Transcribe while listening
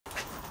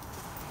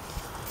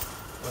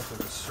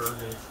like a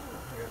surgeon.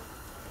 I got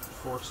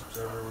forceps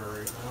everywhere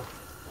right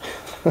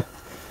now.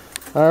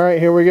 Alright,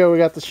 here we go. We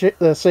got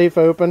the safe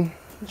open.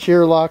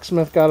 Shearer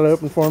Locksmith got it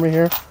open for me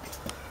here.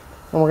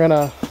 And we're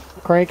gonna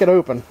crank it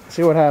open.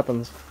 See what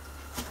happens.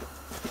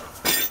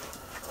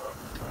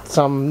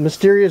 Some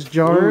mysterious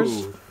jars.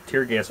 Ooh,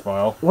 tear gas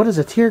vial. What is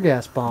a tear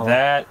gas bottle?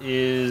 That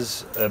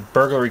is a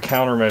burglary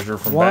countermeasure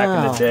from back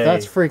in the day.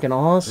 That's freaking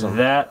awesome.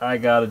 That I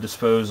gotta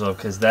dispose of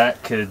because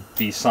that could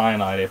be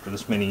cyanide after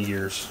this many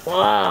years.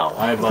 Wow.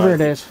 There it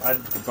is. I'd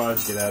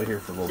advise to get out of here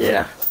for a little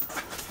bit.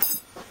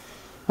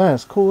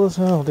 That's cool as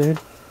hell, dude.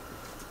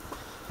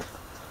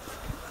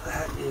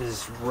 That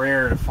is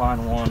rare to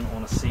find one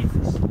on a safe.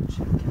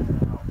 Check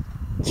that out.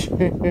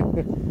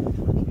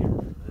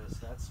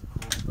 That's some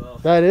cool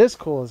stuff. That is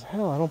cool as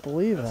hell. I don't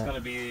believe That's that.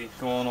 gonna be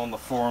going on the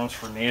forums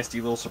for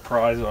nasty little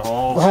surprise at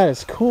hauls. That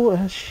is cool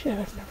as shit.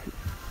 I've never...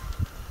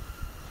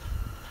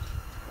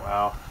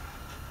 Wow.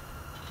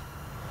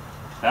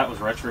 That was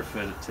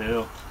retrofitted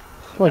too.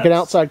 Like an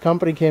outside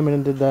company came in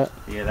and did that.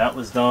 Yeah, that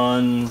was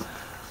done.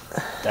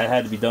 That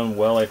had to be done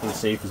well after the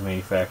safe was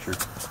manufactured.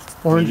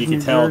 Orange, I mean,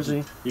 New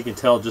Jersey. You can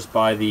tell just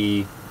by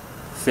the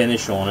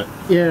finish on it.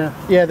 Yeah,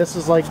 yeah. This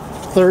is like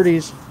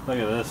 30s. Look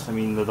at this. I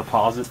mean, the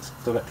deposit's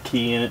still got the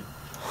key in it.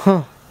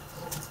 Huh.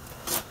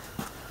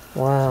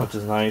 Wow. Which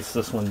is nice.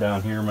 This one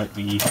down here might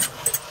be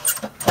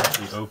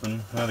actually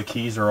open. Now the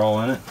keys are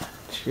all in it.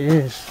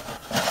 Jeez.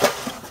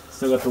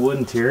 Still got the wood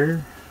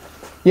interior.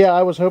 Yeah,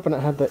 I was hoping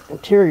it had the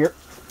interior.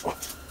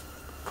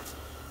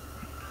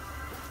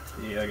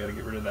 Yeah, I gotta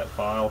get rid of that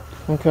file.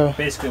 Okay.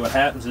 Basically what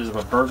happens is if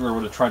a burglar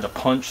would have tried to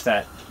punch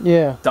that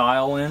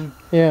dial in,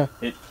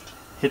 it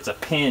hits a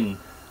pin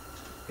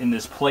in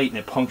this plate and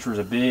it punctures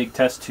a big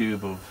test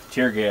tube of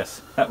tear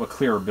gas. That would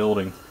clear a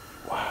building.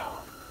 Wow.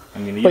 I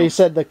mean, But you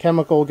said the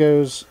chemical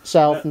goes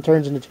south and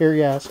turns into tear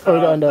gas,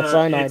 or into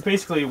cyanide. It's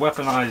basically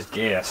weaponized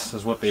gas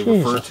is what they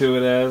refer to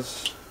it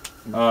as.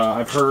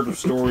 I've heard of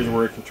stories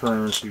where it can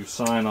turn into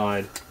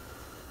cyanide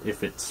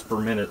if it's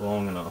fermented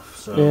long enough.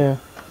 So. Yeah.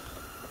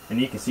 And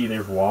you can see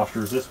there's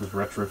washers. This was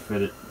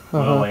retrofitted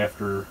well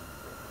after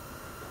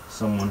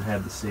someone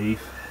had the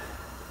safe.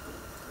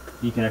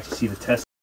 You can actually see the test